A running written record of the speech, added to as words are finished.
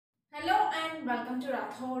and welcome to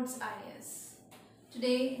Rathods IS.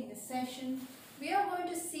 Today in this session, we are going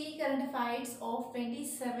to see current affairs of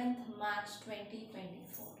 27th March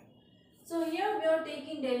 2024. So here we are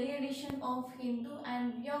taking daily edition of Hindu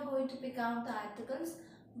and we are going to pick out the articles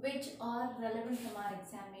which are relevant from our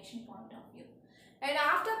examination point of view. And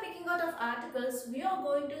after picking out of articles, we are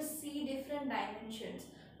going to see different dimensions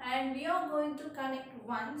and we are going to connect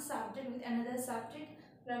one subject with another subject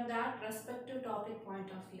from that respective topic point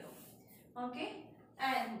of view. Okay,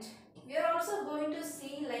 and we are also going to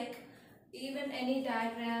see even any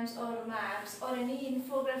diagrams or maps or any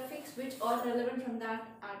infographics which are relevant from that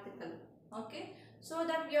article. Okay, so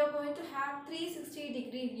that we are going to have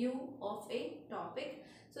 360-degree view of a topic.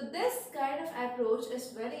 So this kind of approach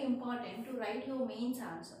is very important to write your mains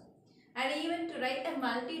answer and even to write a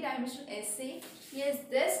multi-dimensional essay. Yes,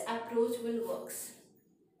 this approach will works.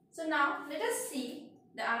 So now let us see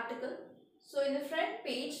the article. So in the front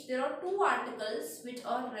page there are two articles which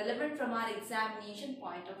are relevant from our examination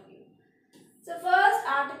point of view. So first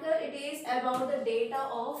article, it is about the data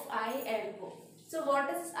of ILO. So what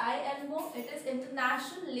is ILO? It is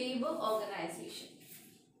International Labour Organization.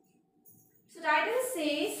 So title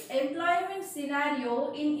says employment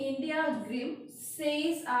scenario in India grim,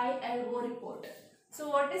 says ILO report. So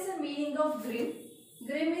what is the meaning of grim?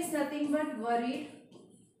 Grim is nothing but worried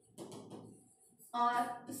or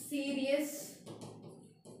serious.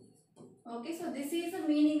 Okay, so this is the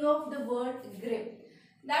meaning of the word grim.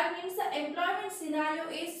 That means the employment scenario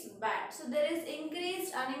is bad. So there is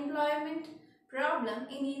increased unemployment problem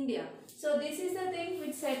in India. So this is the thing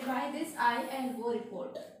which said by this ILO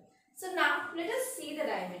report. So now let us see the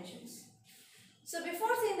dimensions. So before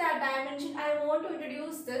seeing that dimension, I want to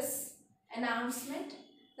introduce this announcement.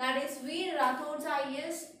 That is, we Rathods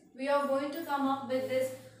IS, we are going to come up with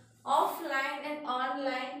this offline and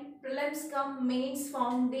online prelims cum mains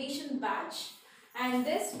foundation batch, and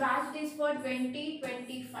this batch is for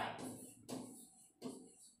 2025.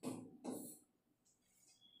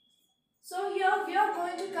 So here we are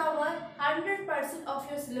going to cover 100%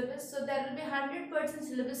 of your syllabus. So there will be 100%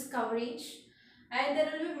 syllabus coverage and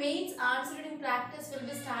there will be mains answer writing practice will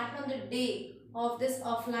be started on the day of this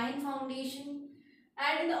offline foundation.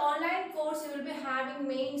 And in the online course, you will be having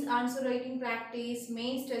mains answer writing practice,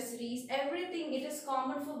 mains test series, everything. It is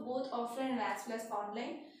common for both offline and as well as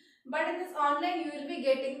online. But in this online, you will be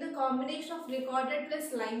getting the combination of recorded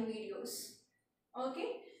plus live videos.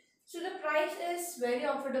 Okay. So the price is very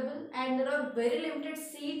affordable and there are very limited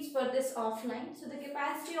seats for this offline. So the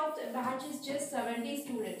capacity of the batch is just 70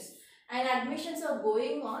 students and admissions are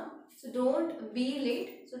going on. So don't be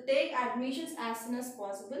late. So take admissions as soon as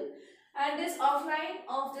possible. And this offline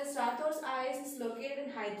of this Rathods IS is located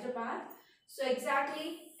in Hyderabad. So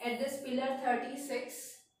exactly at this pillar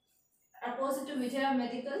 36 opposite to Vijaya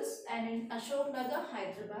Medicals and in Ashok Nagar,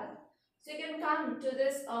 Hyderabad. So you can come to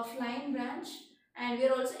this offline branch and we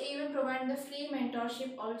are also even providing the free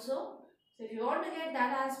mentorship also. So if you want to get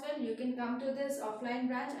that as well, you can come to this offline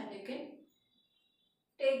branch and you can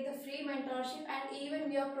take the free mentorship, and even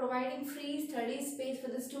we are providing free study space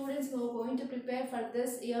for the students who are going to prepare for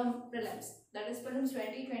this year prelims, that is prelims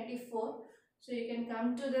 2024. So you can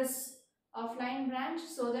come to this offline branch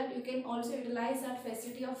so that you can also utilize that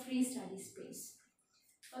facility of free study space.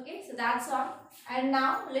 Okay, so that's all. And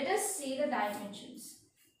now let us see the dimensions.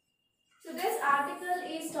 So this article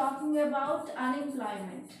is talking about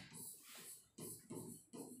unemployment.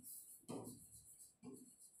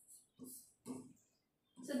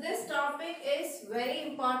 So this topic is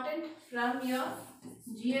very important from your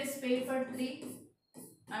GS paper 3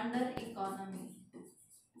 under economy.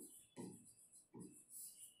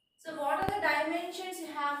 So what are the dimensions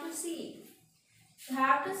you have to see? You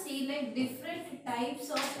have to see different types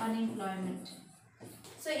of unemployment.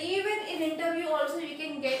 So even in interview also you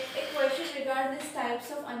can get a question regarding these types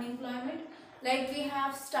of unemployment. Like we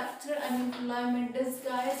have structural unemployment,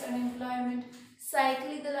 disguised unemployment,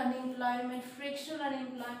 cyclical unemployment, frictional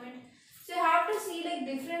unemployment. So you have to see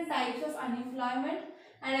different types of unemployment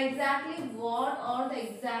and exactly what are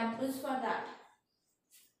the examples for that.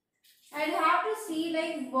 And you have to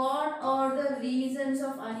see what are the reasons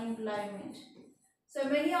of unemployment. So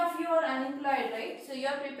many of you are unemployed, right? So you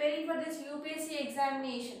are preparing for this UPSC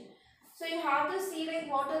examination. So you have to see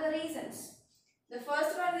what are the reasons. The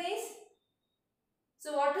first one is,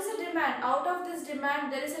 so what is the demand? Out of this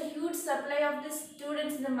demand, there is a huge supply of these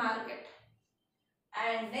students in the market.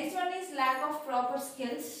 And next one is lack of proper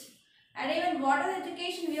skills. And even what are the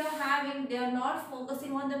education we are having, they are not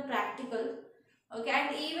focusing on the practical. Okay,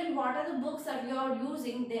 and even what are the books that we are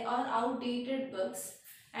using, they are outdated books.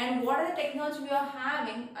 And what are the technology we are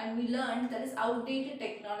having and we learned, that is outdated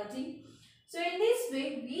technology. So in this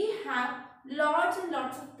way, we have lots and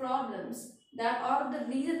lots of problems that are the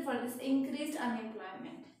reason for this increased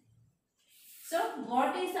unemployment. So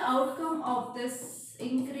what is the outcome of this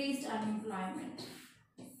increased unemployment?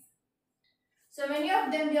 So many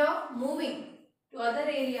of them, they are moving to other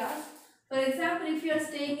areas. For example, if you are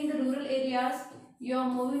staying in the rural areas, you are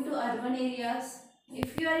moving to urban areas.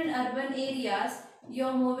 If you are in urban areas, you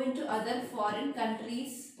are moving to other foreign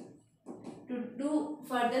countries to do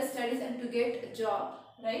further studies and to get a job,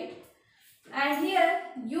 right? And here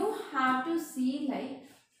you have to see like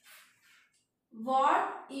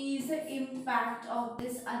what is the impact of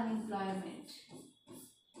this unemployment.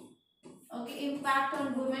 Okay, impact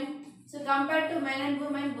on women. So compared to men and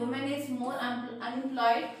women, women is more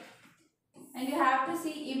unemployed, and you have to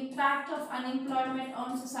see impact of unemployment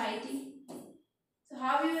on society. So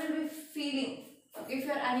how you will be feeling if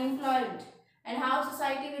you are unemployed, and how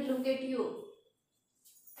society will look at you.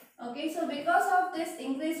 Okay, so because of this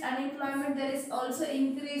increased unemployment, there is also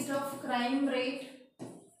increase of crime rate,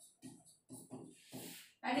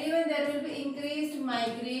 and even there will be increased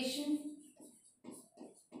migration,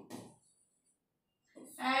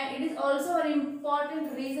 and it is also an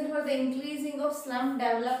important reason for the increasing of slum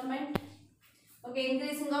development. Okay,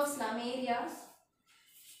 increasing of slum areas.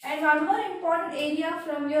 And one more important area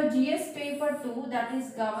from your GS paper 2, that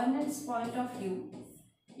is governance point of view.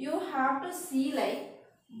 You have to see like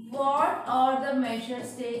what are the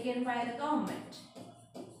measures taken by the government,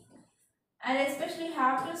 and especially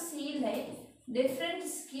have to see like different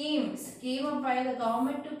schemes came up by the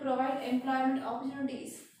government to provide employment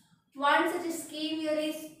opportunities. One such scheme here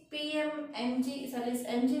is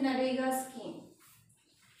MG Narega scheme.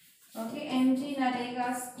 Okay, MG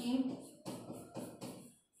Narega scheme.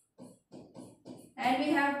 And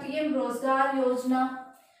we have PM Rozgar Yojana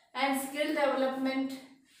and skill development.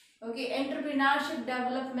 Okay, entrepreneurship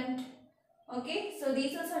development. Okay, so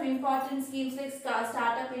these are some important schemes like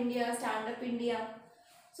Startup India, Stand Up India.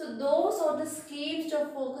 So those are the schemes that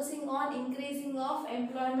are focusing on increasing of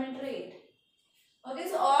employment rate. Okay,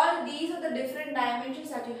 so all these are the different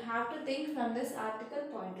dimensions that you have to think from this article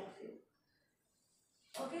point of view.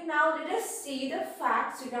 Okay, now let us see the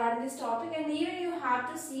facts regarding this topic, and even you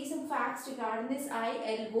have to see some facts regarding this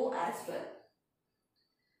ILO as well.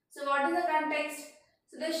 So what is the context?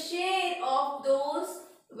 So the share of those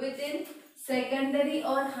within secondary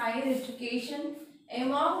or higher education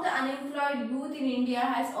among the unemployed youth in India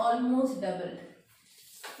has almost doubled.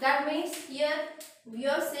 That means here we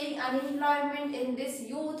are saying unemployment in this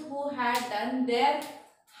youth who had done their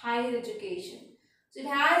higher education. So it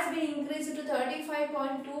has been increased to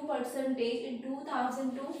 35.2% in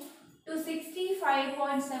 2002 to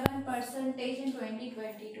 65.7% in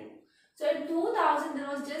 2022. So in 2000 there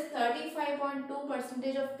was just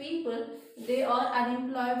 35.2% of people, they are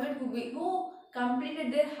unemployment who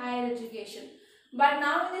completed their higher education. But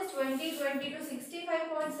now in this 2022,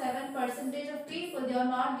 65.7% of people, they are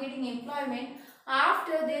not getting employment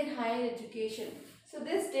after their higher education. So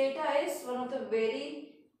this data is one of the very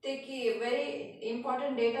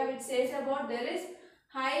important data which says about there is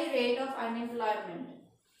high rate of unemployment.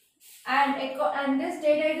 And this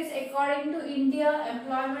data it is according to India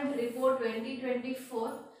Employment Report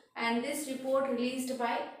 2024, and this report released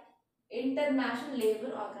by International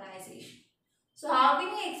Labour Organization. So how can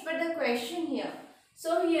you expect the question here?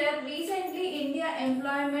 So here recently India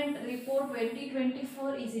Employment Report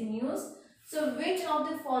 2024 is in news. So which of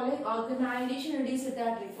the following organization released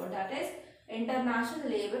that report? That is International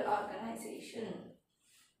Labour Organization.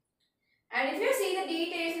 And if you see the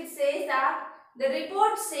details, it says that the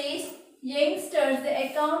report says youngsters, they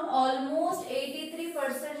account almost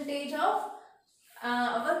 83% of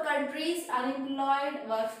our country's unemployed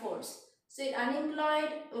workforce. So in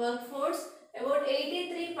unemployed workforce, about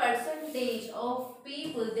 83% of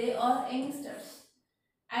people, they are youngsters.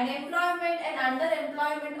 And employment and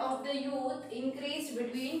underemployment of the youth increased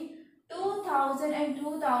between 2000 and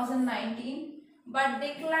 2019 but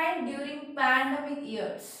declined during pandemic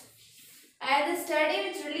years. And the study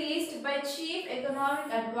which released by Chief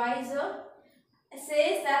Economic Advisor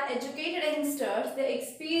says that educated youngsters, they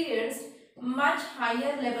experienced much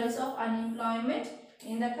higher levels of unemployment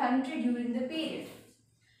in the country during the period.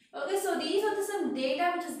 Okay, so these are some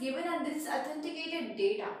data which is given, and this is authenticated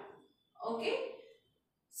data. Okay,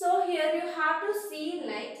 so here you have to see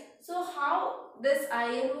like, so how this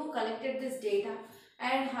ILO collected this data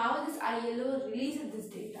and how this ILO released this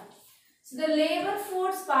data. So the labor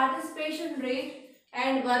force participation rate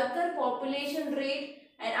and worker population rate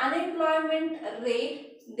and unemployment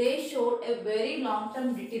rate, they showed a very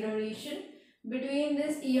long-term deterioration between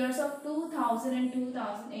these years of 2000 and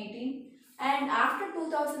 2018, and after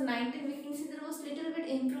 2019 we can see there was little bit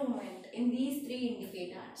improvement in these three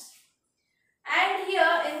indicators. And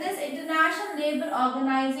here in this International Labour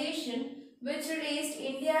Organization, which released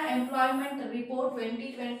India Employment Report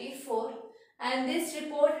 2024, and this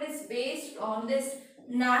report is based on this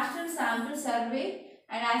National Sample Survey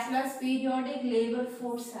and as well as Periodic Labour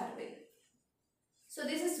Force Survey. So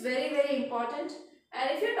this is very important.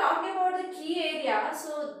 And if you're talking about the key areas,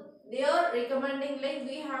 so they are recommending like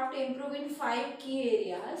we have to improve in 5 key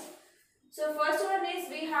areas. So first one is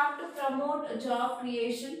we have to promote job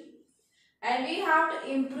creation, and we have to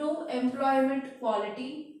improve employment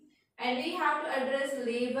quality, and we have to address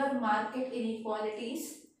labor market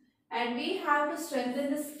inequalities, and we have to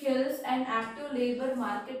strengthen the skills and active labor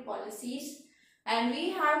market policies, and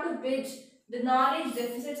we have to bridge the knowledge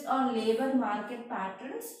deficits on labor market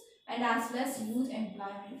patterns and as well as youth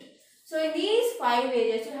employment. So in these 5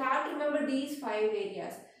 areas, you have to remember these 5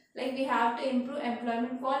 areas. Like we have to improve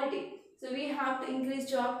employment quality. So we have to increase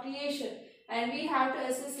job creation, and we have to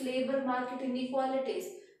assess labor market inequalities,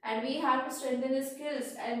 and we have to strengthen the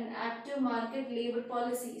skills and active market labor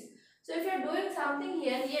policies. So if you are doing something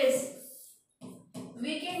here, yes,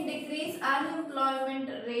 we can decrease unemployment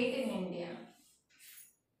rate in India.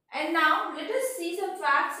 And now let us see some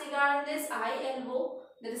facts regarding this ILO,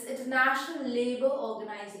 that is International Labour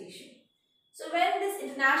Organization. So when this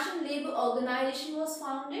International Labour Organization was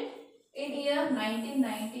founded? In year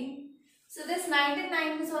 1919. So this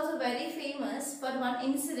 1919 is also very famous for one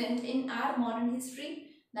incident in our modern history,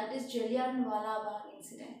 that is Jallianwala Bagh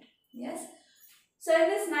incident. Yes. So in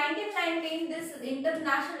this 1919, this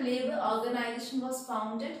International Labour Organization was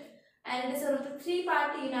founded, and it is one of the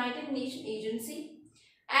 3-party United Nations agency.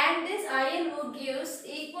 And this ILO gives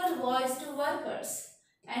equal voice to workers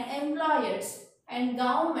and employers and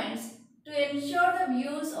governments to ensure the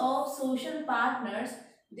views of social partners.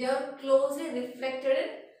 They are closely reflected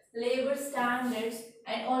in labour standards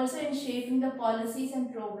and also in shaping the policies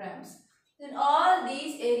and programs. In all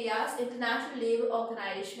these areas, International Labour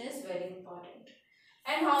Organization is very important.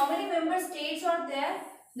 And how many member states are there?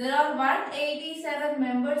 There are 187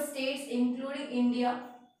 member states including India.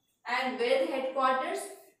 And where the headquarters?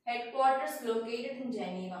 Headquarters located in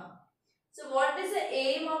Geneva. So what is the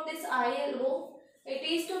aim of this ILO? It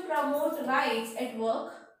is to promote rights at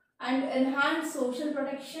work and enhance social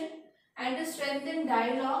protection, and to strengthen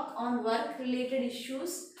dialogue on work related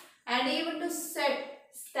issues, and even to set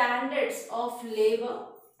standards of labor,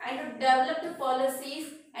 and to develop the policies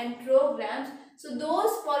and programs. So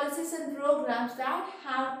those policies and programs that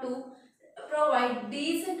have to provide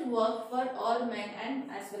decent work for all men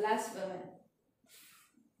and as well as women.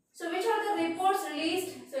 So which are the reports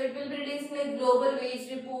released? So it will be releasing like Global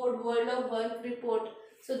Wage Report, World of Work Report.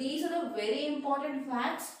 So these are the very important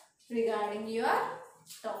facts regarding your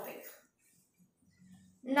topic.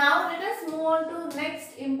 Now let us move on to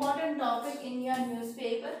next important topic in your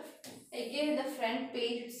newspaper. Again the front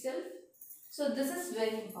page itself. So this is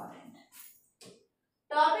very important.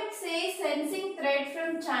 Topic says sensing threat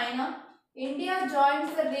from China, India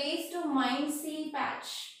joins the race to mine sea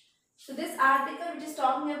patch. So this article which is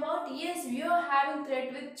talking about, yes, we are having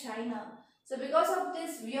threat with China. So because of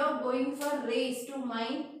this, we are going for race to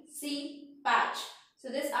mine sea patch. So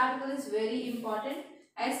this article is very important.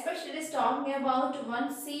 Especially it is talking about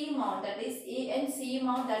one sea mount, that is AN sea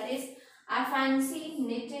mount, that is a fancy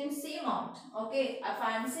knitting sea mount. Okay, a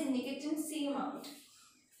fancy knitting sea mount.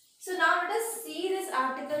 So now let us see this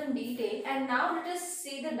article in detail, and now let us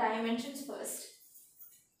see the dimensions first.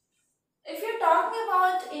 If you are talking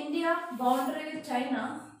about India boundary with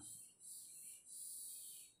China,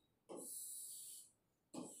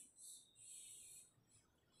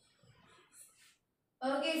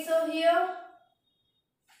 okay, so here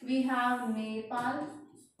we have Nepal,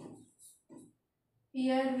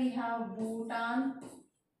 here we have Bhutan,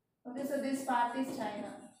 okay, so this part is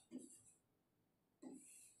China,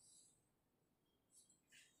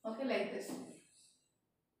 okay, like this.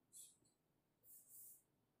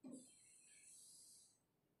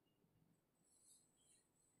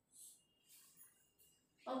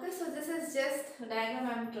 Okay, so this is just a diagram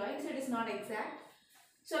I am drawing, so it is not exact.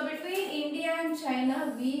 So between India and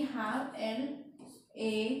China we have LAC.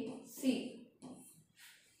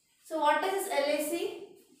 So what is LAC?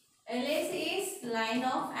 LAC is line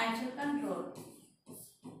of actual control.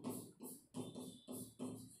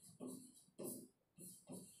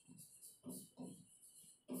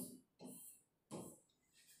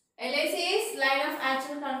 LAC is line of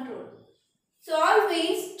actual control. So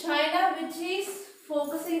always China, which is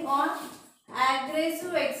focusing on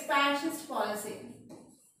aggressive expansionist policy.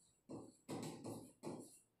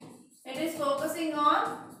 It is focusing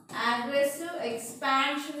on aggressive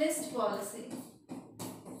expansionist policy.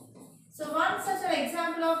 So one such an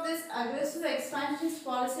example of this aggressive expansionist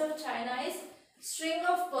policy of China is string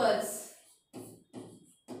of pearls.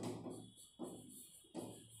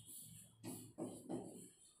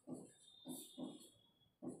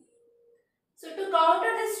 So to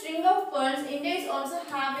counter the string of pearls, India is also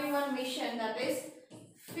having one mission, that is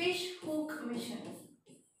fish hook mission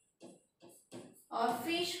or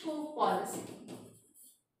fish hook policy.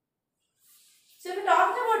 So if we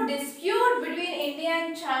talk about dispute between India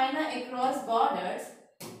and China across borders,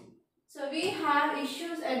 so we have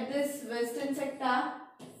issues at this western sector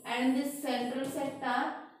and in this central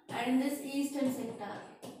sector and in this eastern sector.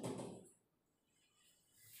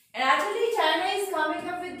 And actually China is coming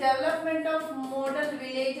up with development of model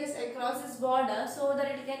villages across its border so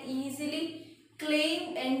that it can easily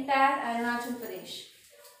claim entire Arunachal Pradesh.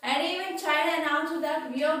 And even China announced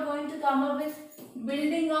that we are going to come up with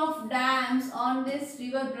building of dams on this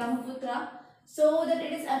river Brahmaputra so that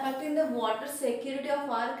it is affecting the water security of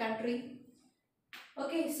our country.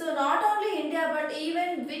 Okay, so not only India but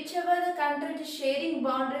even whichever the country is sharing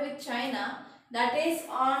boundary with China, that is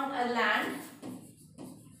on a land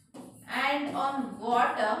and on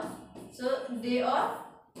water, so they are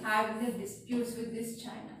having the disputes with this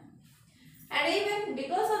China. And even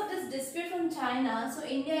because of this dispute from China, so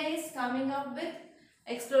India is coming up with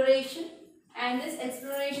exploration, and this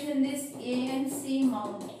exploration in this ANC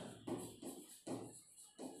Mount.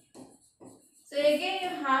 So again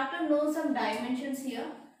you have to know some dimensions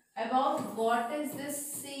here about what is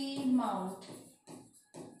this sea mount.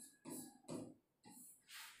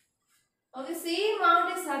 Okay, sea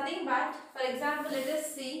mount is nothing but, for example, let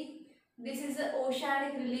us see, this is the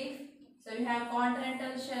oceanic relief. So we have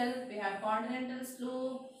continental shelf, we have continental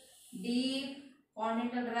slope, deep,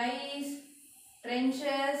 continental rise,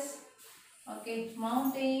 trenches, okay,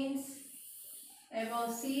 mountains,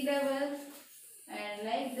 above sea level, and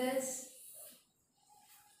like this.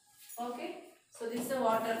 Okay, so this is the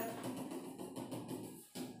water.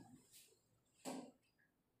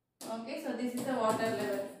 Okay, so this is the water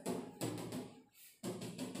level.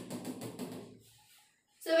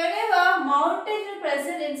 So whenever mountains are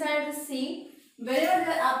present inside the sea, whenever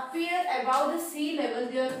they appear above the sea level,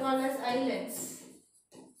 they are called as islands.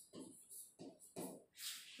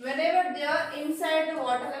 Whenever they are inside the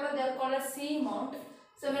water level, they are called as sea mount.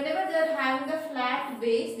 So whenever they are having a flat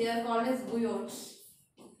base, they are called as buoys.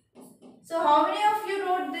 So how many of you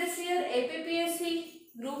wrote this year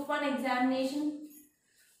UPSC Group 1 examination?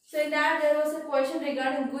 So in that there was a question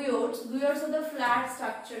regarding buoys. Buoys are the flat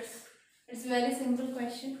structures. It's a very simple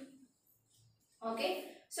question. Okay.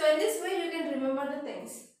 So in this way you can remember the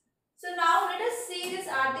things. So now let us see this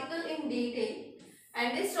article in detail.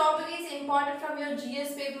 And this topic is important from your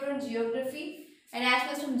GS paper on geography and as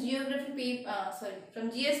well as from geography paper, from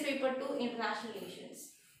GS paper to international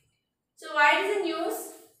relations. So why it is in news?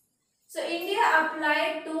 So India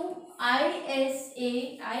applied to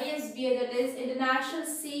ISB, that is International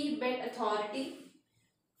Seabed Authority,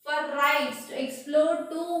 for rights to explore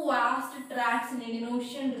two vast tracts in Indian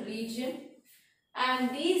Ocean region, and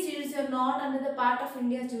these regions are not under the part of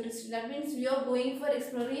India's jurisdiction. That means we are going for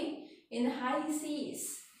exploring in the high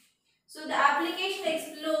seas. So the application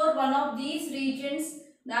explore one of these regions,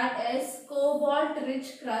 that is cobalt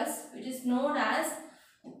rich crust, which is known as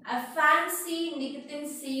a fancy Nicotin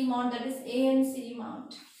Sea Mount, that is ANC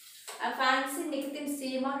Mount. A fancy Nicotin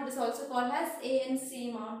Sea Mount, it is also called as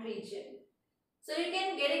ANC Mount region. So you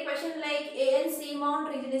can get a question like ANC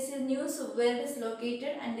Mount region is in news, so where it is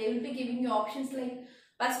located, and they will be giving you options like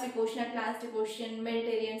Pacific Ocean, Atlantic Ocean,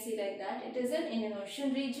 Mediterranean Sea, like that. It is an Indian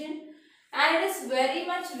Ocean region and it is very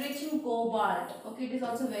much rich in cobalt. Okay, it is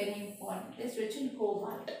also very important. It is rich in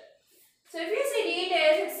cobalt. So if you see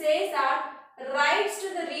details, it says that rights to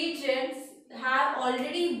the regions have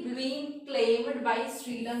already been claimed by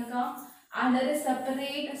Sri Lanka under a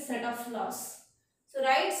separate set of laws. So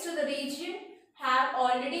rights to the region have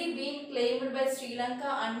already been claimed by Sri Lanka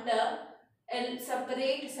under a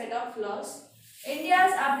separate set of laws.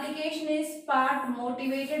 India's application is part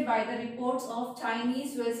motivated by the reports of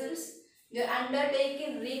Chinese vessels. They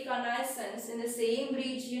undertaking reconnaissance in the same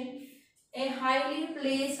region. A highly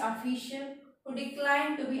placed official who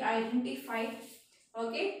declined to be identified.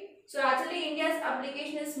 Okay, so actually India's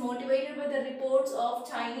application is motivated by the reports of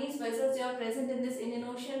Chinese vessels. They are present in this Indian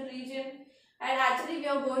Ocean region, and actually we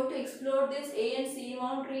are going to explore this ANC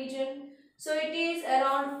Mount region. So it is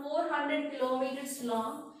around 400 kilometers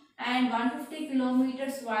long and 150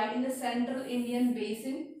 kilometers wide in the central Indian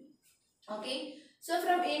basin. Okay, so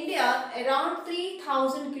from India around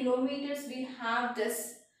 3000 kilometers we have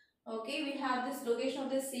this. Okay, we have this location of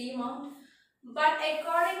the sea mount. But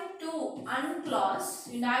according to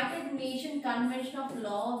UNCLOS, United Nations Convention of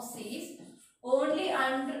Law of Seas, only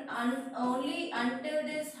until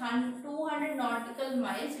this 200 nautical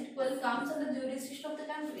miles it will comes under the jurisdiction of the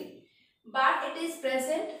country. But it is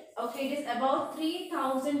present, okay, it is about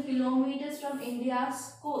 3000 kilometers from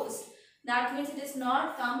India's coast. That means it is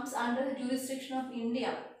not comes under the jurisdiction of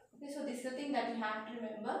India. Okay, so this is the thing that you have to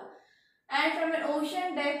remember. And from an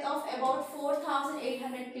ocean depth of about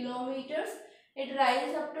 4800 kilometers, it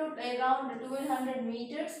rises up to around 1200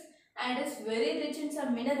 meters and is very rich in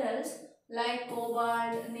some minerals like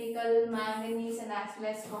cobalt, nickel, manganese and as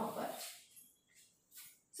well as copper.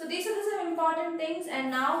 So these are some important things, and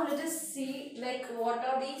now let us see like what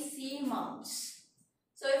are these sea mounts.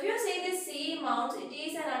 So if you see the sea mounts, it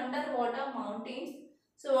is an underwater mountain.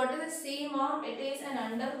 So what is a sea mount? It is an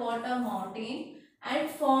underwater mountain and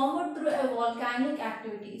formed through a volcanic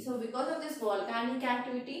activity. So because of this volcanic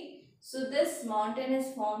activity, so this mountain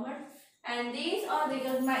is formed, and these are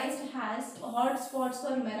recognized as hotspots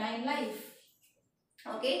for marine life.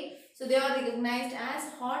 Okay, so they are recognized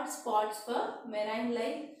as hotspots for marine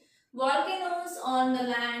life. Volcanoes on the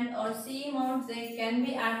land or sea mounts, they can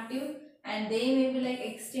be active and they may be like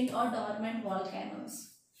extinct or dormant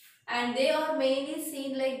volcanoes. And they are mainly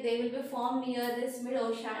seen like they will be formed near this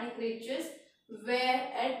mid-oceanic ridges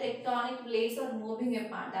where tectonic plates are moving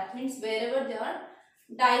apart. That means wherever there are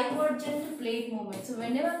divergent plate movements. So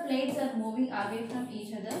whenever plates are moving away from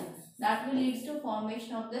each other, that will lead to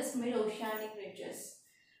formation of this mid-oceanic ridges.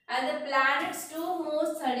 And the planet's two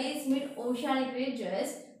most studied mid-oceanic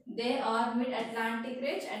ridges, they are mid-Atlantic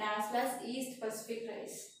ridge and as well as East Pacific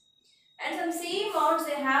ridge. And some sea mounts,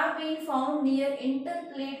 they have been found near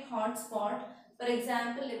interplate hotspot. For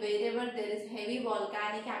example, wherever there is heavy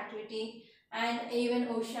volcanic activity and even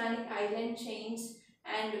oceanic island chains,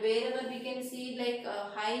 and wherever we can see like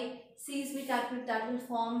high seismic activity that will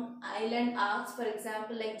form island arcs, for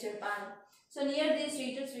example like Japan. So near these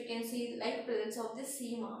regions we can see like presence of the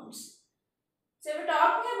sea mounts. So we're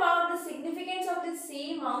talking about the significance of the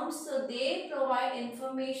sea mounts. So they provide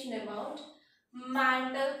information about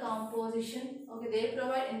mantle composition. Okay, they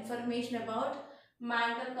provide information about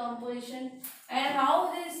mantle composition and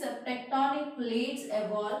how these tectonic plates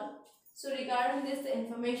evolve. So regarding this, the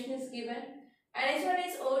information is given. And as well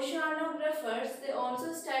as oceanographers, they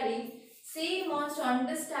also study sea mounts to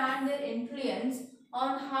understand their influence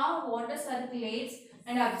on how water circulates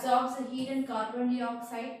and absorbs the heat and carbon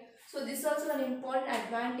dioxide. So this is also an important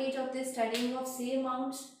advantage of the studying of sea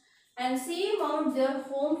mounts. And sea mounts, they are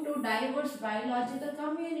home to diverse biological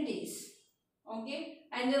communities. Okay,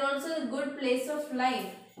 and they are also a good place of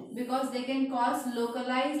life because they can cause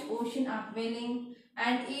localized ocean upwelling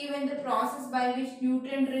and even the process by which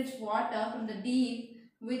nutrient-rich water from the deep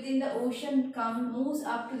within the ocean moves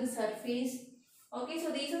up to the surface. Okay,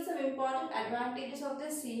 so these are some important advantages of the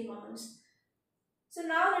sea mounts. So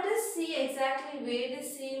now let us see exactly where the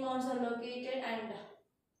sea mounts are located and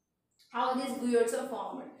how these buoys are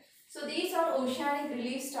formed. So these are oceanic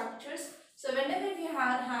relief structures. So whenever we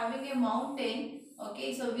are having a mountain,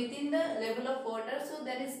 okay, so within the level of water, so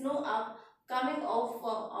there is no coming of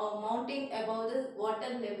mounting above the water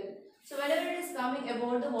level. So whenever it is coming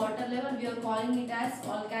above the water level, we are calling it as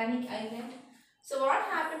volcanic island. So what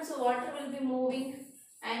happens? So water will be moving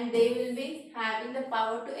and they will be having the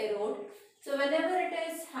power to erode. So whenever it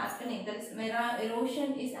is happening, that is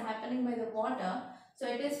erosion is happening by the water, so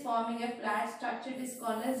it is forming a flat structure. It is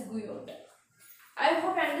called as buoy. I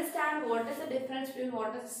hope you understand what is the difference between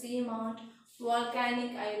what is sea mount,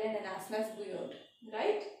 volcanic island and as well as buoy,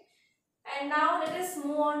 right? And now let us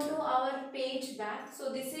move on to our page back.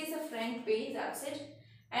 So this is a front page, that's it.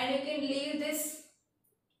 And you can leave this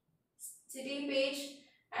city page,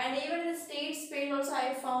 and even the states page also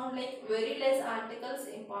I found like very less articles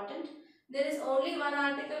important. There is only one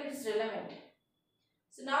article which is relevant.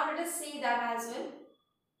 So now let us see that as well.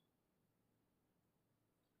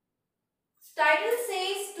 Title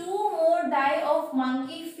says 2 more die of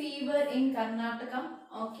monkey fever in Karnataka.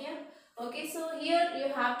 Okay, so here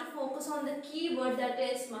you have to focus on the key word, that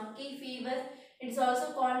is monkey fever. It's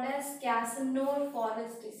also called as Casanova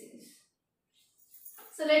forest disease.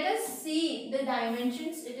 So let us see the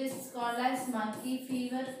dimensions. It is called as monkey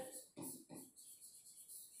fever.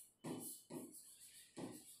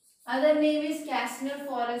 Other name is Casanova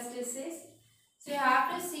forest disease. So you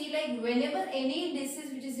have to see like whenever any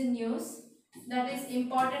disease which is in news, that is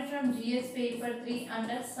important from GS paper 3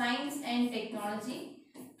 under science and technology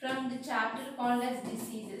from the chapter called as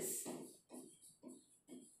diseases.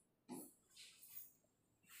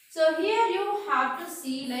 So here you have to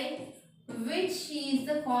see like which is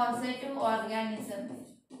the causative organism.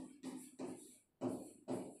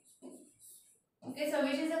 Okay, so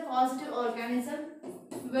which is the causative organism?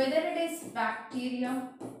 Whether it is bacteria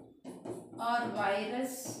or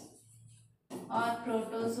virus or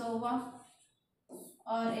protozoa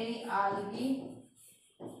or any algae,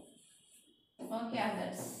 okay,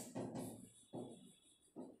 others.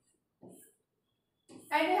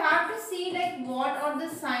 And you have to see like what are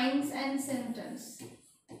the signs and symptoms.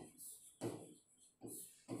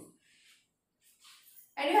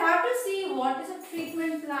 And you have to see what is a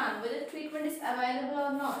treatment plan, whether treatment is available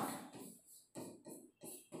or not.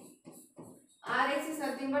 RX is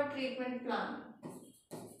nothing but treatment plan.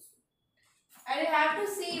 And you have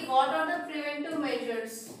to see what are the preventive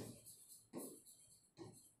measures.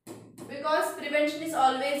 Because prevention is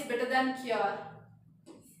always better than cure.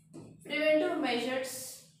 Preventive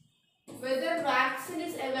measures, whether vaccine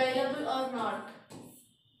is available or not.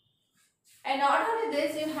 And not only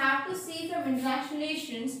this, you have to see from international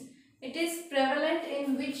nations, it is prevalent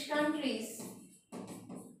in which countries.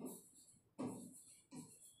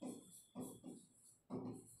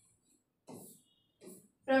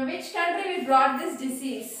 From which country we brought this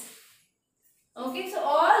disease. Okay, so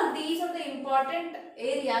all these are the important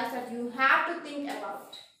areas that you have to think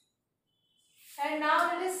about. And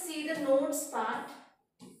now let us see the notes part.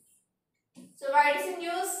 So why it is in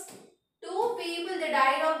news? 2 people they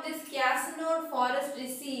died of this Casanor forest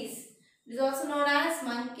disease. It is also known as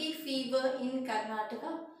monkey fever in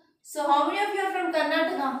Karnataka. So how many of you are from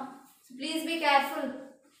Karnataka? So please be careful.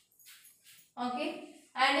 Okay.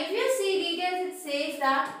 And if you see details, it says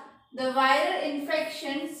that the viral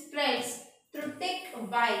infection spreads through tick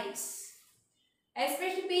bites.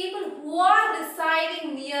 Especially people who are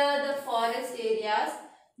residing near the forest areas,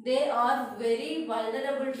 they are very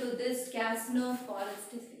vulnerable to this Casanor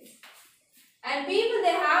forest disease. And people,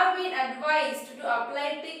 they have been advised to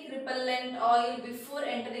apply tick repellent oil before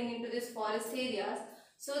entering into these forest areas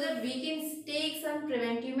so that we can take some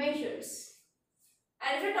preventive measures.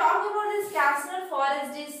 And if we talk about this Casanor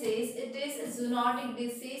forest disease, it is a zoonotic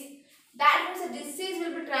disease. That means the disease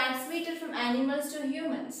will be transmitted from animals to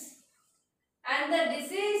humans. And the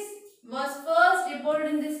disease was first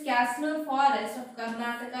reported in this Casanor forest of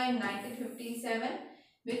Karnataka in 1957.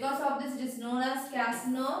 Because of this, it is known as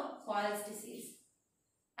Casanor forest disease.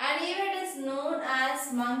 And even it is known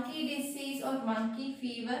as monkey disease or monkey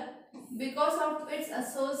fever because of its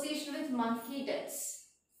association with monkey deaths.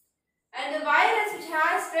 And the virus, which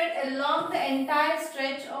has spread along the entire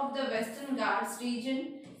stretch of the Western Ghats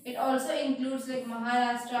region, it also includes like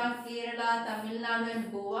Maharashtra, Kerala, Tamil Nadu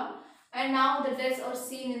and Goa. And now the deaths are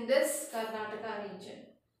seen in this Karnataka region.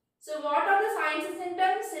 So what are the signs and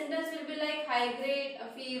symptoms? Symptoms will be like high grade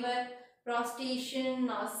fever, prostration,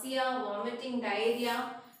 nausea, vomiting,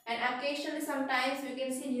 diarrhea, and occasionally sometimes we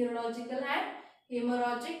can see neurological and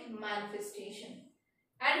hemorrhagic manifestation.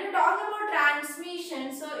 And if we talk about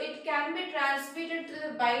transmission, so it can be transmitted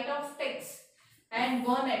through the bite of ticks and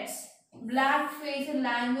bonnets. Black-faced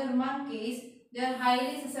langur monkeys, they are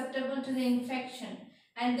highly susceptible to the infection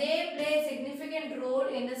and they play a significant role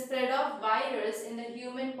in the spread of virus in the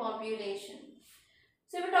human population.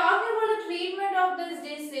 So if we talk about the treatment of this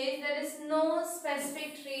disease, there is no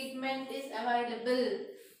specific treatment is available.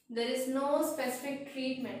 There is no specific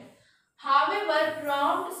treatment. However,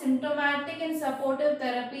 prompt symptomatic and supportive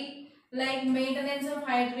therapy like maintenance of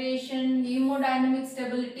hydration, hemodynamic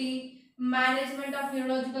stability, management of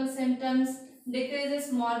neurological symptoms,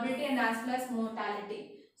 decreases morbidity and as well as mortality.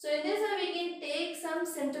 So in this way, we can take some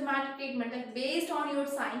symptomatic treatment like based on your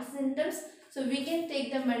signs and symptoms. So we can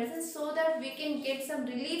take the medicine so that we can get some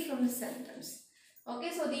relief from the symptoms.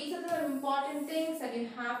 Okay, so these are the important things that you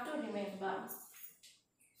have to remember.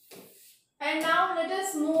 And now let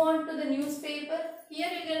us move on to the newspaper. Here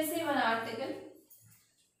you can see one article.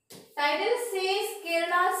 Title says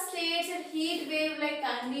Kerala states at heat wave like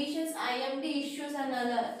conditions, IMD issues and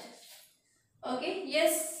alert. Okay,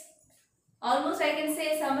 yes, almost I can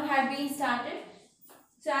say summer had been started.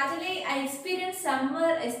 So actually I experienced summer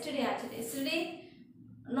yesterday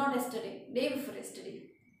day before yesterday.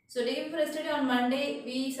 So day before yesterday on Monday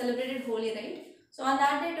we celebrated Holi, right? So on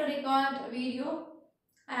that day to record video,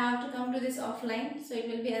 I have to come to this offline, so it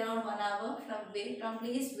will be around 1 hour from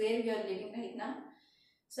place where we are living right now.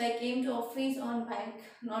 So I came to office on bike,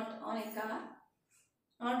 not on a car,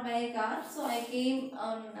 not by a car. So I came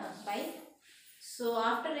on a bike. So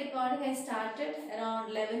after recording, I started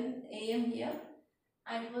around 11 AM here,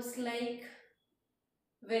 and it was like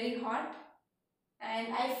very hot, and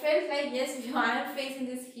I felt like yes, I am facing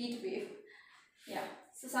this heat wave. Yeah,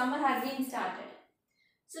 so summer had been started.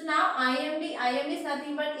 So now IMD is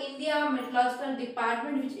nothing but India Meteorological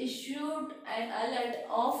Department, which issued an alert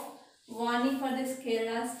of warning for this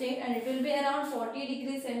Kerala state, and it will be around 40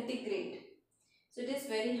 degrees centigrade. So it is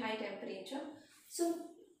very high temperature. So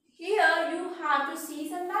here you have to see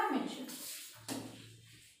some dimensions.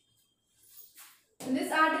 And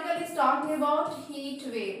this article is talking about heat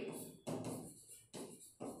wave.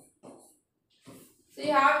 So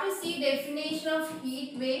you have to see definition of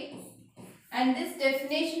heat wave, and this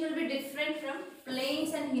definition will be different from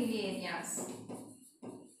plains and hilly areas.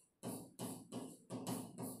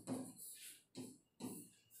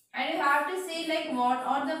 And you have to say like what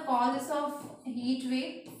are the causes of heat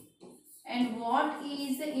wave and what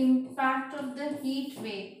is the impact of the heat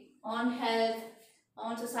wave on health,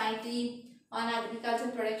 on society, on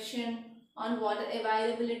agricultural production, on water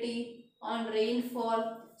availability, on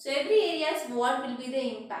rainfall. So every areas what will be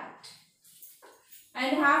the impact.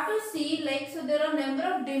 And have to see like, so there are number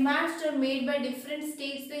of demands that are made by different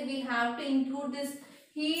states that we have to include this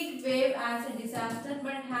heat wave as a disaster,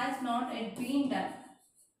 but it has not yet been done.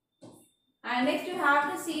 And next you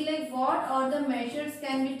have to see like what are the measures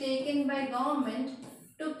can be taken by government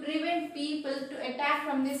to prevent people to attack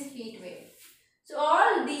from this heat wave. So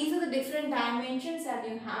all these are the different dimensions that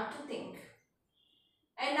you have to think.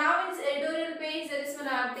 And now in this editorial page there is one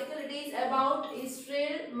article. It is about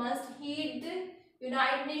Israel must heed the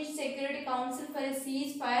United Nations Security Council for a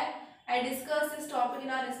ceasefire. I discussed this topic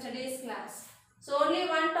in our yesterday's class. So only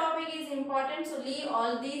one topic is important, so leave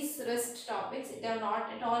all these rest topics, they are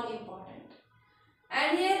not at all important.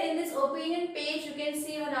 And here in this opinion page you can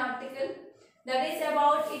see one article that is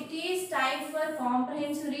about it is time for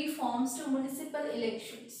comprehensive reforms to municipal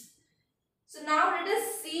elections. So now let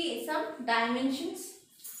us see some dimensions.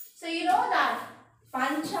 So you know that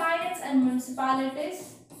panchayats and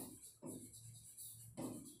municipalities,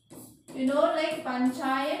 you know like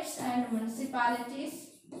panchayats and municipalities,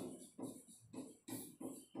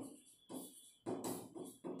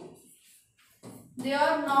 they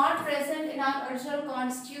are not present in our original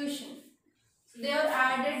constitution. So they are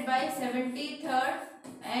added by 73rd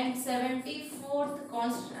and 74th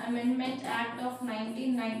Constitution Amendment Act of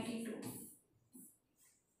 1992.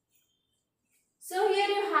 So here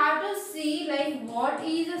you have to see like what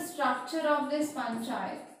is the structure of this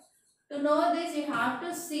panchayat. To know this you have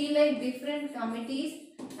to see like different committees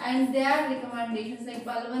and their recommendations, like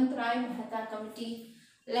Balwant Rai Mehta committee,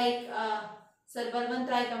 like Balwant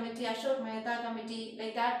Rai committee, Ashok Mehta committee,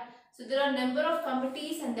 like that. So there are number of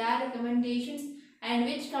committees and their recommendations, and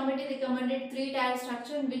which committee recommended 3-tier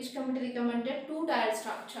structure and which committee recommended 2-tier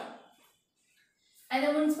structure. And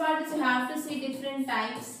the municipalities you have to see different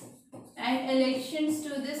types and elections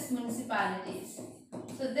to this municipalities.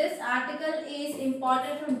 So this article is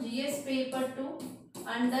important from GS paper 2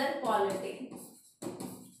 under polity.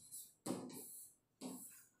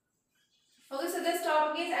 Okay, so this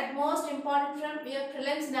topic is at most important from your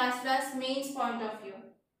prelims and as well as mains point of view.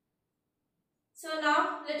 So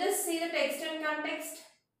now let us see the text and context.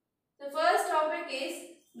 The first topic is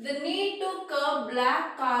the need to curb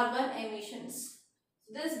black carbon emissions.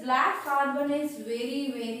 This black carbon is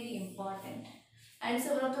very important and it's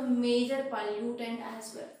one of the major pollutant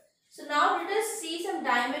as well. So now let us see some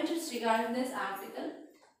dimensions regarding this article.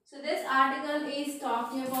 So this article is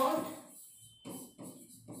talking about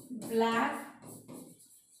black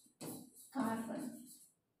carbon.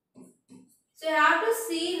 So you have to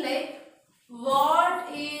see like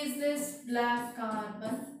what is this black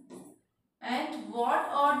carbon and what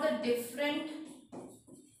are the different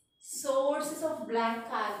sources of black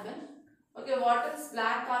carbon. Okay, what is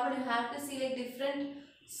black carbon? You have to see like different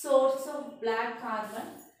sources of black carbon,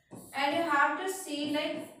 and you have to see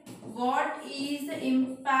like what is the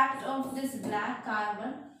impact of this black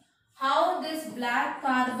carbon, how this black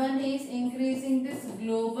carbon is increasing this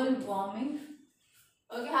global warming.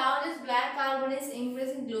 Okay, how this black carbon is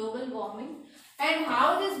increasing global warming, and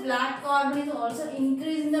how this black carbon is also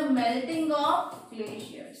increasing the melting of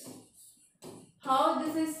glaciers. How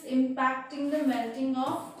this is impacting the melting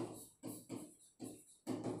of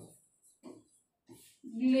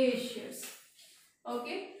glaciers.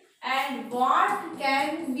 Okay, and what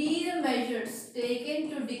can be the measures taken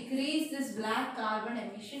to decrease this black carbon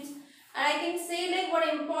emissions? And I can say like one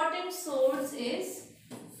important source is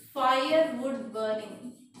firewood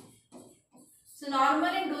burning. So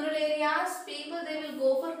normally in rural areas, people they will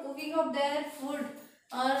go for cooking of their food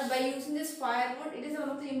by using this firewood. It is one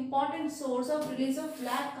of the important source of release of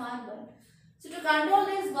black carbon. So to control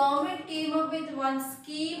this, government came up with one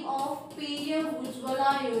scheme of PM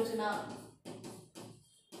Ujjwala Yojana.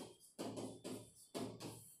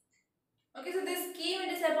 Okay, so this scheme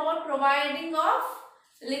it is about providing of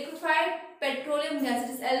liquefied petroleum gas,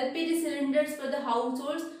 it is LPG cylinders for the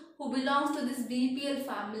households who belongs to this BPL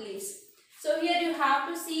families. So here you have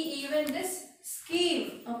to see even this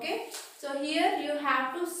scheme, okay. So here you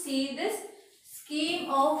have to see this scheme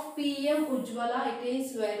of PM Ujjwala, it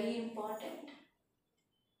is very important.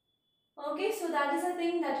 Okay, so that is the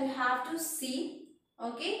thing that you have to see.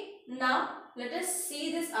 Okay, now let us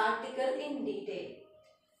see this article in detail.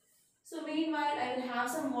 So meanwhile I will have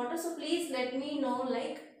some water, so please let me know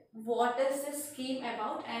like what is this scheme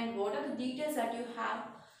about and what are the details that you have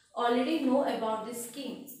already know about this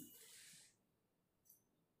scheme.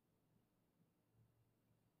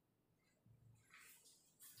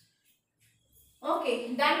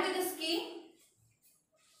 Okay, done with the scheme.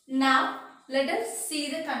 Now let us see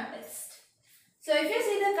the context. So if you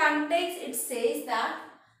see the context, it says that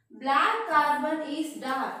black carbon is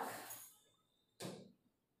dark.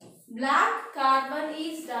 Black carbon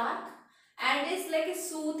is dark and is like a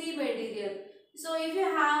sooty material. So if you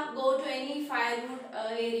have go to any firewood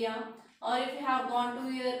area, or if you have gone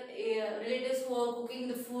to your relatives who are cooking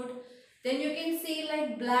the food, then you can see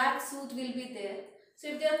like black soot will be there. So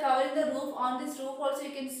if they are covering the roof, on this roof also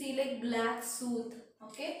you can see like black soot.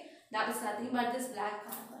 Okay, that is nothing but this black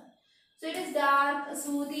carbon. So it is dark,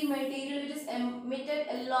 sooty material which is emitted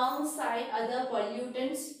alongside other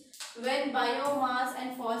pollutants when biomass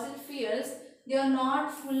and fossil fuels, they are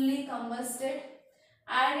not fully combusted,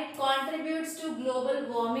 and it contributes to global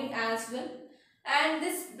warming as well. And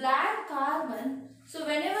this black carbon, so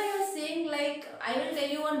whenever you are saying like, I will tell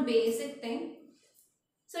you one basic thing.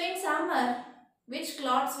 So in summer, which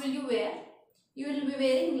clothes will you wear? You will be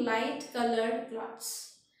wearing light colored clothes.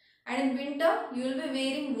 And in winter, you will be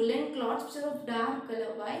wearing woolen cloths which are of dark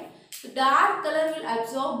color. Why? So dark color will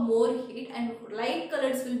absorb more heat and light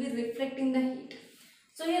colors will be reflecting the heat.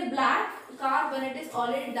 So here black carbon, it is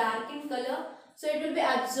already dark in color, so it will be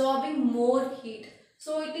absorbing more heat.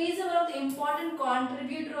 So it is one of the important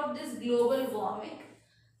contributor of this global warming.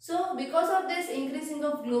 So because of this increasing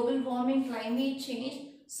of global warming, climate change,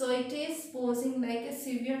 so it is posing like a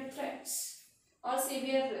severe threats or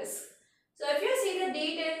severe risk. So if you see the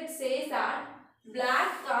details, it says that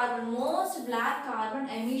most black carbon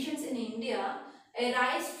emissions in India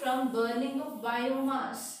arise from burning of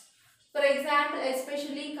biomass. For example,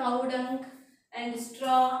 especially cow dung and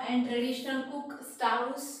straw and traditional cook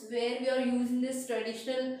stoves where we are using this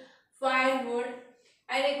traditional firewood.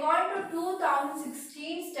 And according to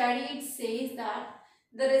 2016 study, it says that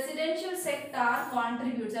the residential sector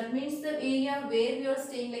contributes, that means the area where we are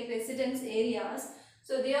staying like residence areas,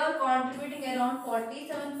 so they are contributing around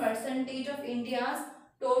 47% of India's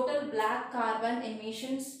total black carbon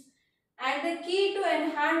emissions. And the key to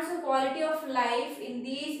enhance the quality of life in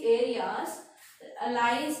these areas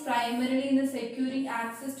lies primarily in the securing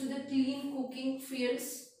access to the clean cooking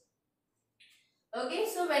fuels. Okay,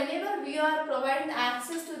 so whenever we are providing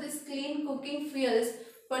access to this clean cooking fuels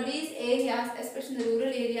for these areas, especially the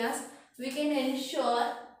rural areas, we can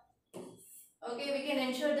ensure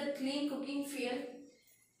the clean cooking fuel.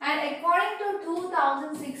 And according to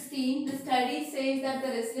 2016, the study says that the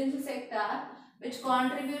residential sector, which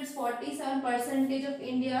contributes 47% of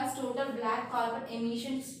India's total black carbon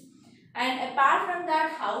emissions, and apart from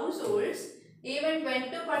that, households, even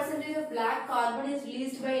 22% of black carbon is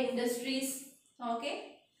released by industries.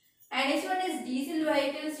 Okay, and next one is diesel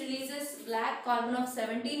vehicles releases black carbon of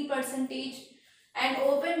 17%, and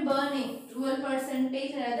open burning 12%,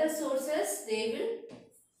 and other sources they will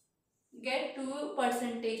get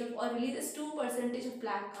 2% of, or releases 2% of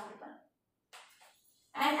black carbon.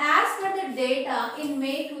 And as per the data, in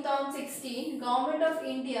May 2016, Government of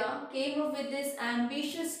India came up with this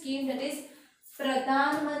ambitious scheme, that is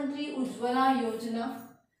Pradhan Mantri Ujjwala Yojana.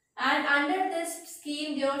 And under this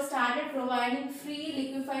scheme, they have started providing free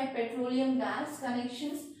liquefied petroleum gas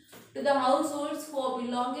connections to the households who are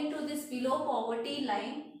belonging to this below poverty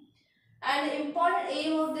line. And the important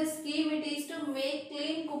aim of this scheme, it is to make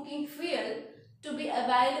clean cooking fuel to be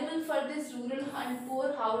available for these rural and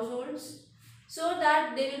poor households, so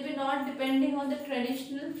that they will be not depending on the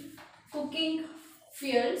traditional cooking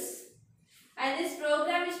fuels. And this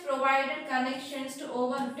program is provided connections to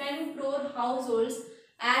over 10 crore households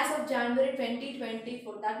as of January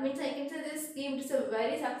 2024. That means I can say this scheme is a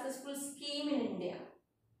very successful scheme in India.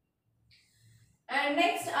 And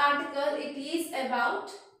next article, it is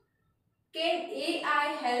about, can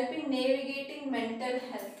AI help in navigating mental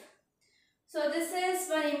health? So this is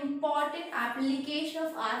one important application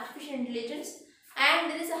of artificial intelligence,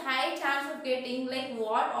 and there is a high chance of getting like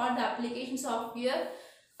what are the applications of your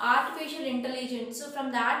artificial intelligence. So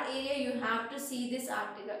from that area you have to see this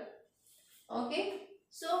article. Okay.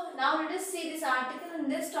 So now let us see this article,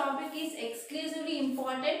 and this topic is exclusively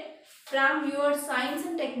important from your science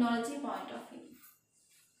and technology point of view.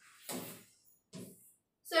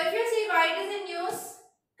 So if you see why it is in news,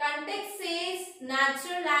 context says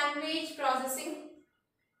natural language processing.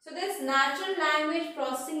 So this natural language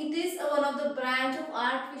processing, it is one of the branch of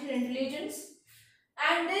artificial intelligence,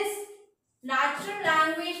 and this natural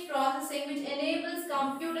language processing which enables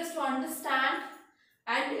computers to understand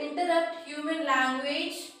and interrupt human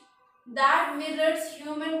language that mirrors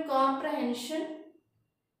human comprehension.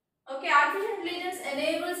 Okay, artificial intelligence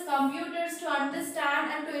enables computers to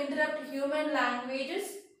understand and to interrupt human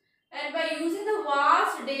languages, and by using the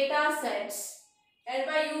vast data sets,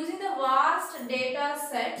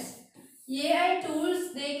 AI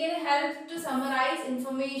tools, they can help to summarize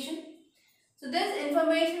information. So this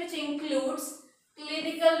information which includes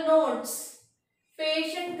clinical notes,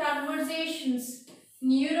 patient conversations,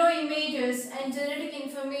 neuroimages and genetic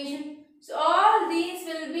information. So all these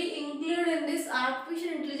will be included in this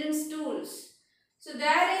artificial intelligence tools. So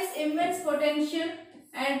there is immense potential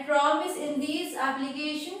and promise in these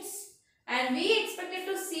applications, and we expected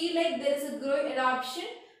to see like there is a growing adoption,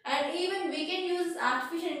 and even we can use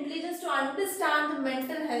artificial intelligence to understand the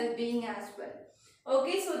mental health being as well.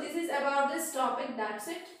 Okay, so this is about this topic, that's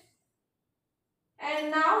it.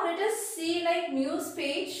 And now let us see like news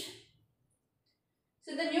page.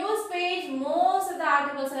 So the news page, most of the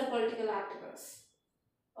articles are political articles.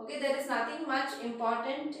 Okay, there is nothing much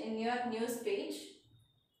important in your news page.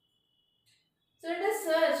 So let us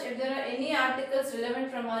search if there are any articles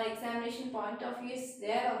relevant from our examination point of view is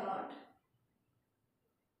there or not.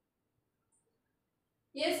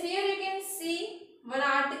 Yes, here you can see one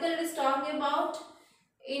article is talking about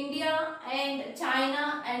India and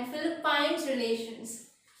China and Philippines relations.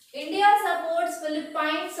 India supports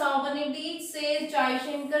Philippine sovereignty, says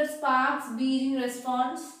Jaishankar, sparks Beijing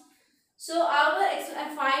response. So our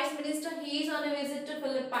Finance Minister, he is on a visit to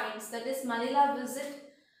Philippines, that is Manila visit,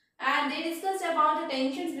 and they discussed about the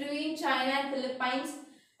tensions between China and Philippines.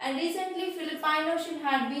 And recently Philippine Ocean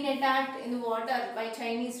had been attacked in the water by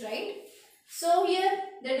Chinese, right? So here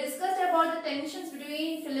they discussed about the tensions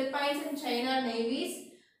between Philippines and China navies.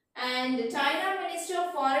 And China Ministry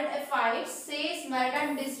of Foreign Affairs says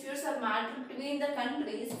maritime disputes are matter between the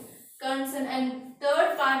countries concerned, and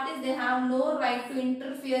third parties, they have no right to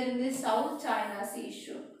interfere in the South China Sea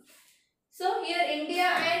issue. So here India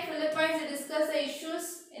and Philippines discuss the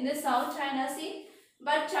issues in the South China Sea,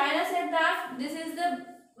 but China said that this is the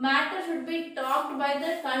matter should be talked by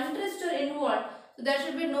the countries to involved. So there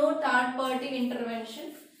should be no third party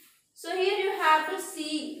intervention. So here you have to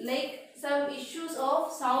see like some issues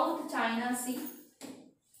of South China Sea.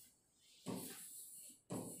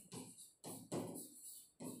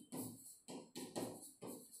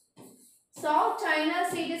 South China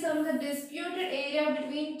Sea is one of the disputed area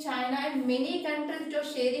between China and many countries which are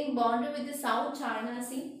sharing boundary with the South China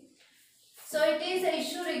Sea. So it is an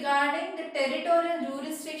issue regarding the territorial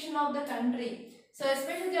jurisdiction of the country. So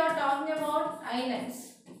especially they are talking about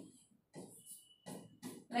islands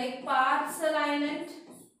like Parcel Island,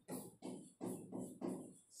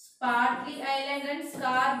 Spratly Island and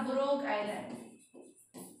Scarborough Island.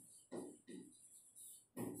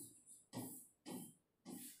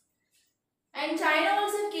 And China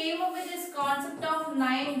also came up with this concept of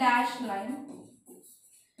 9-line,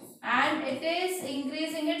 and it is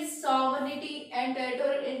increasing its sovereignty and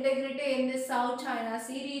territorial integrity in the South China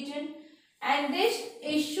Sea region. And this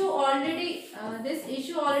issue already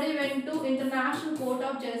went to International Court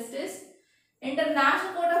of Justice.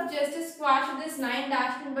 International Court of Justice squashed this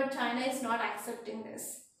 9-line, but China is not accepting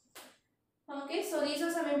this. Okay, so these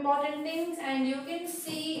are some important things, and you can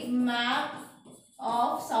see map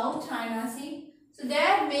of South China Sea. So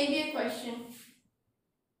there may be a question.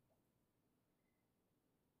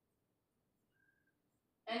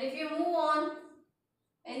 And if you move on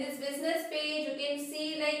in this business page, you can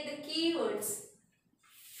see like the keywords.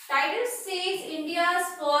 Title says India's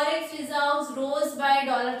forex reserves rose by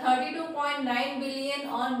 $32.9 billion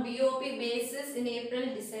on BOP basis in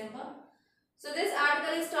April-December. So this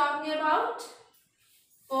article is talking about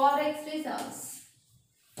forex reserves.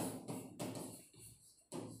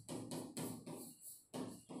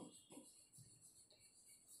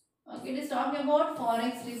 Okay, it is talking about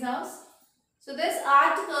forex reserves. So this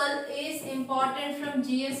article is important from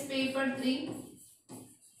GS paper 3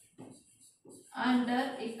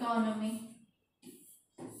 under economy.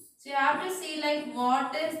 So you have to see like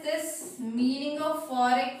what is this meaning of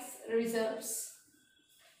forex reserves,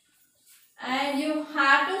 and you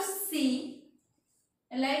have to see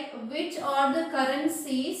like which are the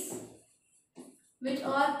currencies which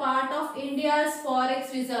are part of India's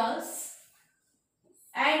forex reserves,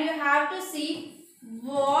 and you have to see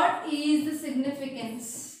what is the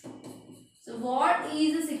significance. So what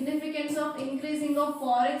is the significance of increasing of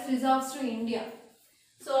forex reserves to India?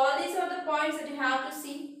 So all these are the points that you have to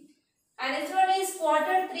see. And next one is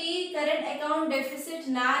Q3 current account deficit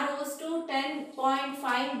narrows to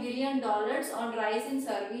 $10.5 billion on rise in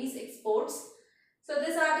service exports. So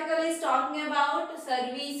this article is talking about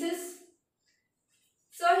services.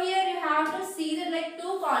 So here you have to see that like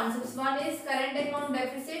two concepts. One is current account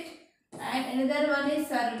deficit and another one is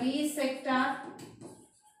service sector.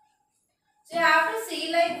 So you have to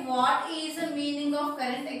see like what is the meaning of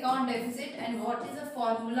current account deficit and what is the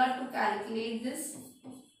formula to calculate this.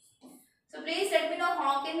 So please let me know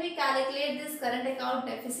how can we calculate this current account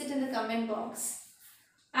deficit in the comment box.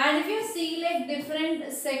 And if you see like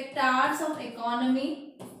different sectors of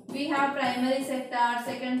economy, we have primary sector,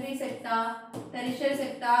 secondary sector, tertiary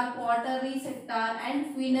sector, quaternary sector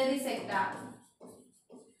and quinary sector.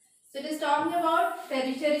 So it is talking about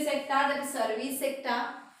tertiary sector, that is service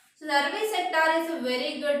sector. So service sector is a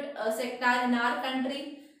very good sector in our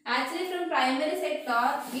country. Actually from primary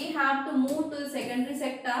sector, we have to move to the secondary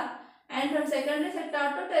sector and from secondary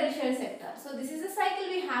sector to tertiary sector. So this is the cycle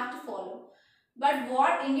we have to follow. But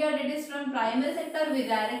what India did is from primary sector we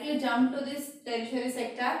directly jumped to this tertiary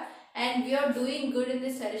sector and we are doing good in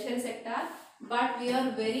this tertiary sector, but we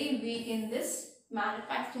are very weak in this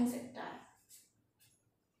manufacturing sector.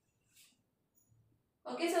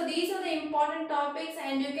 Okay, so these are the important topics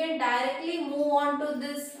and you can directly move on to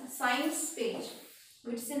this science page,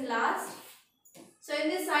 which is in last. So in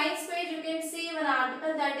this science page you can see one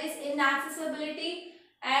article that is inaccessibility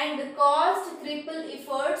and cost cripple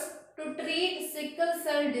efforts to treat sickle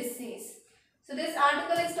cell disease. So this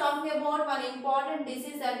article is talking about one important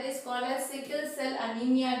disease that is called as sickle cell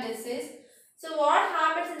anemia disease. So what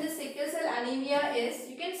happens in this sickle cell anemia is,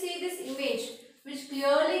 you can see this image which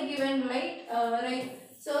clearly given right.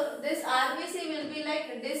 So this RBC will be like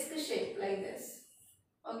a disc shape like this.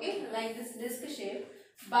 Okay, like this disc shape,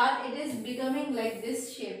 but it is becoming like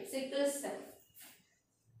this shape, sickle cell.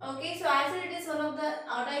 Okay, so actually it is one of the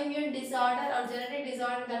autoimmune disorder or genetic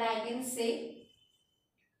disorder that I can say.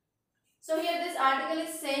 So here this article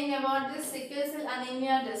is saying about this sickle cell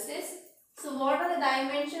anemia disease. So what are the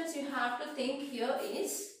dimensions you have to think here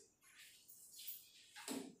is,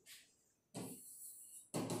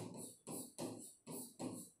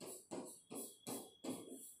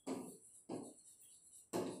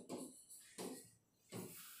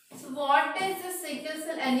 so what is the sickle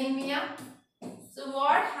cell anemia? So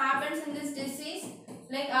what happens in this disease?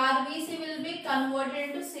 Like RBC will be converted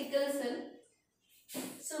into sickle cell.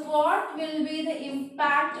 So what will be the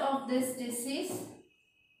impact of this disease?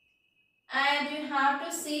 And you have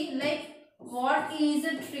to see like what is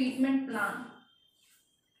the treatment plan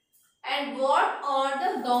and what are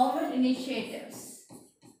the government initiatives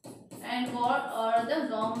and what are the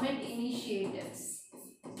government initiatives.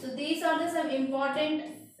 So these are the some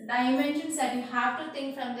important dimensions that you have to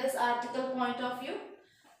think from this article point of view,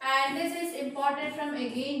 and this is important from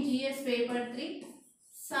again GS paper 3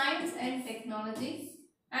 science and technology,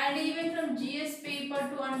 and even from GS paper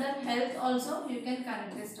 2 under health also you can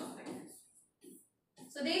connect this topic.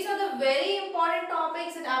 So these are the very important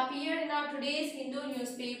topics that appeared in our today's Hindu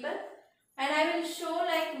newspaper, and I will show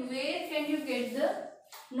like where can you get the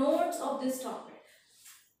notes of this topic.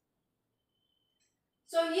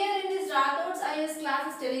 So here in this Rathods IS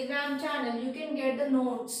classes telegram channel you can get the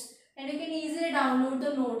notes and you can easily download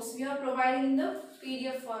the notes we are providing in the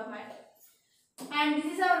PDF format. And this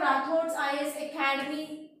is our Rathods IS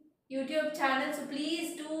Academy YouTube channel, so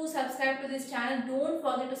please do subscribe to this channel, don't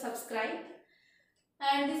forget to subscribe.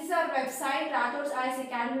 And this is our website, Rathods IS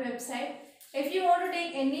Academy website. If you want to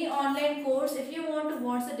take any online course, if you want to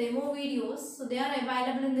watch the demo videos, so they are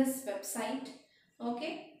available in this website.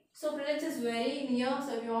 Okay. So Privilege is very near,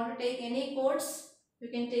 so if you want to take any course, you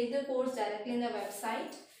can take the course directly in the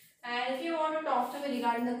website. And if you want to talk to me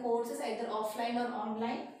regarding the courses either offline or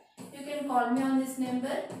online, you can call me on this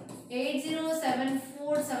number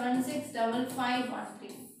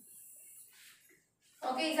 8074765513.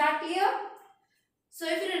 Okay, is that clear? So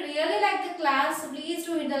if you really like the class, please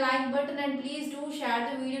do hit the like button and please do share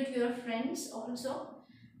the video to your friends also.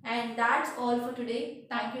 And that's all for today.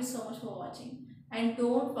 Thank you so much for watching. And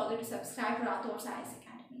don't forget to subscribe to Rathods IS Academy.